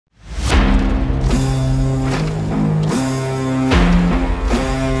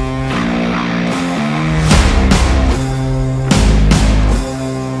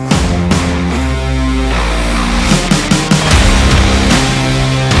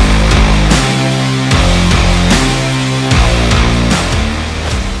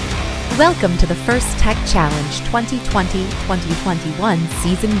Welcome to the first Tech Challenge 2020-2021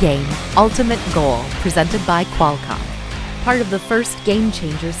 season game, Ultimate Goal, presented by Qualcomm, part of the first Game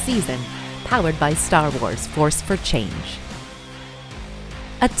Changers season, powered by Star Wars Force for Change.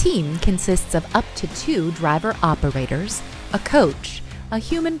 A team consists of up to 2 driver operators, a coach, a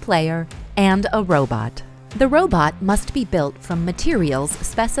human player, and a robot. The robot must be built from materials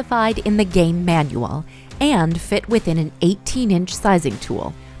specified in the game manual and fit within an 18-inch sizing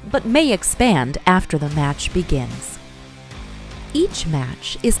tool, but may expand after the match begins. Each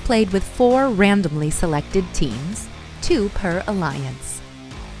match is played with 4 randomly selected teams, 2 per alliance.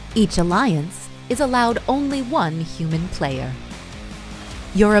 Each alliance is allowed only 1 human player.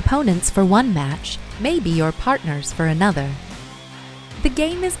 Your opponents for one match may be your partners for another. The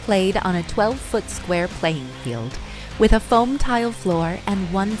game is played on a 12-foot square playing field with a foam tile floor and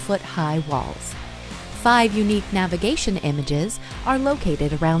 1-foot-high walls. 5 unique navigation images are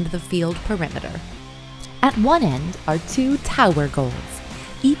located around the field perimeter. At one end are 2 tower goals,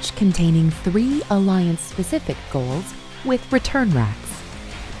 each containing 3 alliance-specific goals with return racks.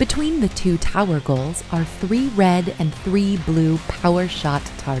 Between the 2 tower goals are 3 red and 3 blue power shot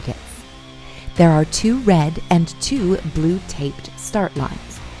targets. There are 2 red and 2 blue taped start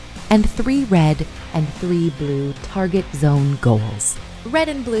lines, and 3 red and 3 blue target zone goals. Red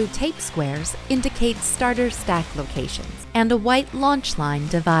and blue tape squares indicate starter stack locations, and a white launch line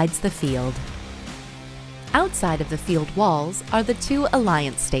divides the field. Outside of the field walls are the 2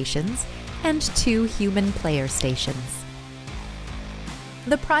 alliance stations and 2 human player stations.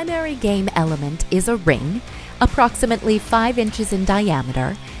 The primary game element is a ring, approximately 5 inches in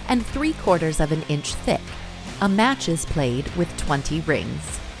diameter and 3/4 of an inch thick. A match is played with 20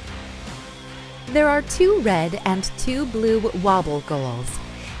 rings. There are 2 red and 2 blue wobble goals.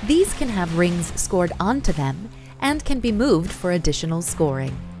 These can have rings scored onto them and can be moved for additional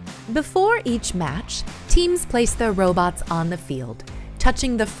scoring. Before each match, teams place their robots on the field,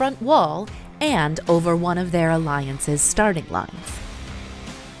 touching the front wall and over one of their alliance's starting lines.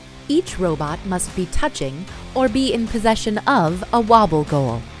 Each robot must be touching or be in possession of a wobble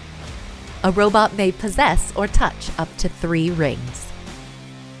goal. A robot may possess or touch up to 3 rings.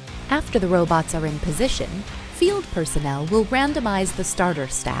 After the robots are in position, field personnel will randomize the starter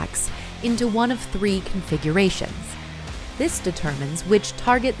stacks into one of 3 configurations. This determines which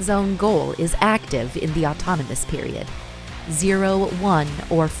target zone goal is active in the autonomous period. 0, 1,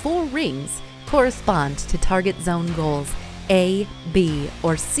 or 4 rings correspond to target zone goals A, B,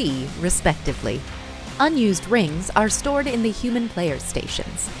 or C, respectively. Unused rings are stored in the human player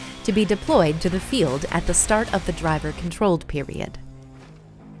stations to be deployed to the field at the start of the driver-controlled period.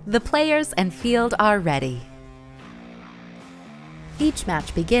 The players and field are ready. Each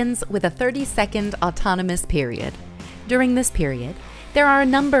match begins with a 30-second autonomous period. During this period, there are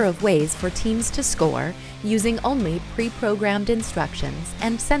a number of ways for teams to score using only pre-programmed instructions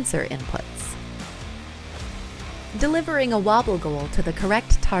and sensor inputs. Delivering a wobble goal to the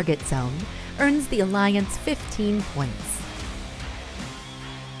correct target zone earns the alliance 15 points.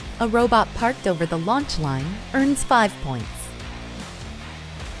 A robot parked over the launch line earns 5 points.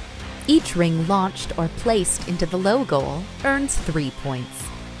 Each ring launched or placed into the low goal earns 3 points.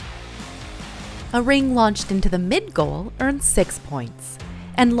 A ring launched into the mid goal earns 6 points,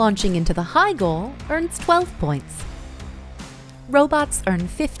 and launching into the high goal earns 12 points. Robots earn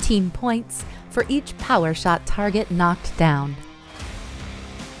 15 points for each power shot target knocked down.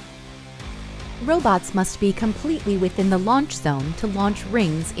 Robots must be completely within the launch zone to launch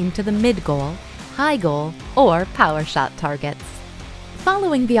rings into the mid goal, high goal, or power shot targets.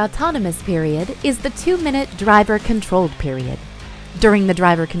 Following the autonomous period is the 2-minute driver-controlled period. During the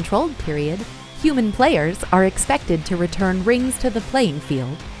driver-controlled period, human players are expected to return rings to the playing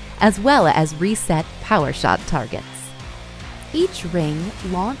field, as well as reset power shot targets. Each ring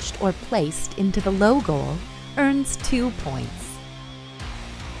launched or placed into the low goal earns 2 points.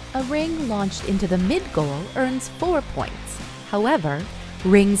 A ring launched into the mid goal earns 4 points. However,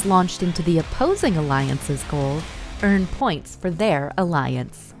 rings launched into the opposing alliance's goal earn points for their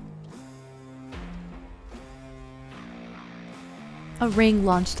alliance. A ring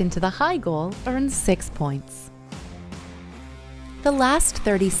launched into the high goal earns 6 points. The last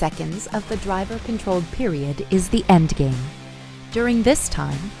 30 seconds of the driver-controlled period is the endgame. During this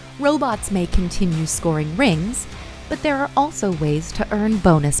time, robots may continue scoring rings, but there are also ways to earn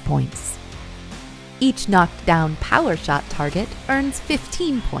bonus points. Each knocked down power shot target earns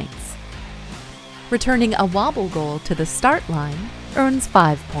 15 points. Returning a wobble goal to the start line earns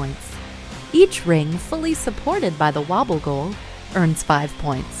 5 points. Each ring fully supported by the wobble goal earns 5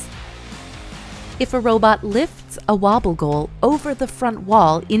 points. If a robot lifts a wobble goal over the front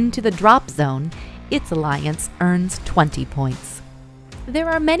wall into the drop zone, its alliance earns 20 points. There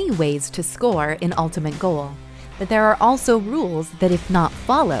are many ways to score in Ultimate Goal, but there are also rules that, if not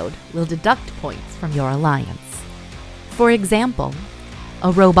followed, will deduct points from your alliance. For example,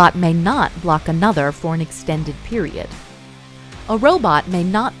 a robot may not block another for an extended period. A robot may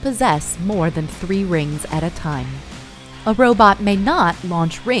not possess more than 3 rings at a time. A robot may not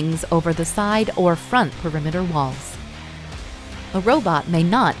launch rings over the side or front perimeter walls. A robot may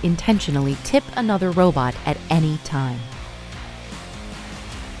not intentionally tip another robot at any time.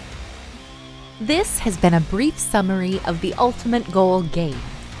 This has been a brief summary of the Ultimate Goal game.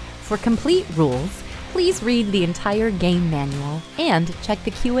 For complete rules, please read the entire game manual and check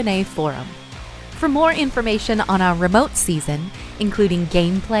the Q&A forum. For more information on our remote season, including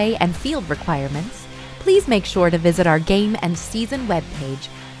gameplay and field requirements, please make sure to visit our game and season webpage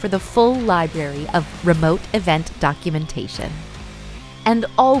for the full library of remote event documentation. And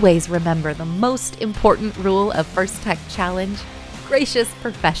always remember the most important rule of First Tech Challenge: gracious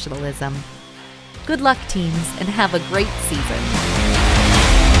professionalism. Good luck, teams, and have a great season.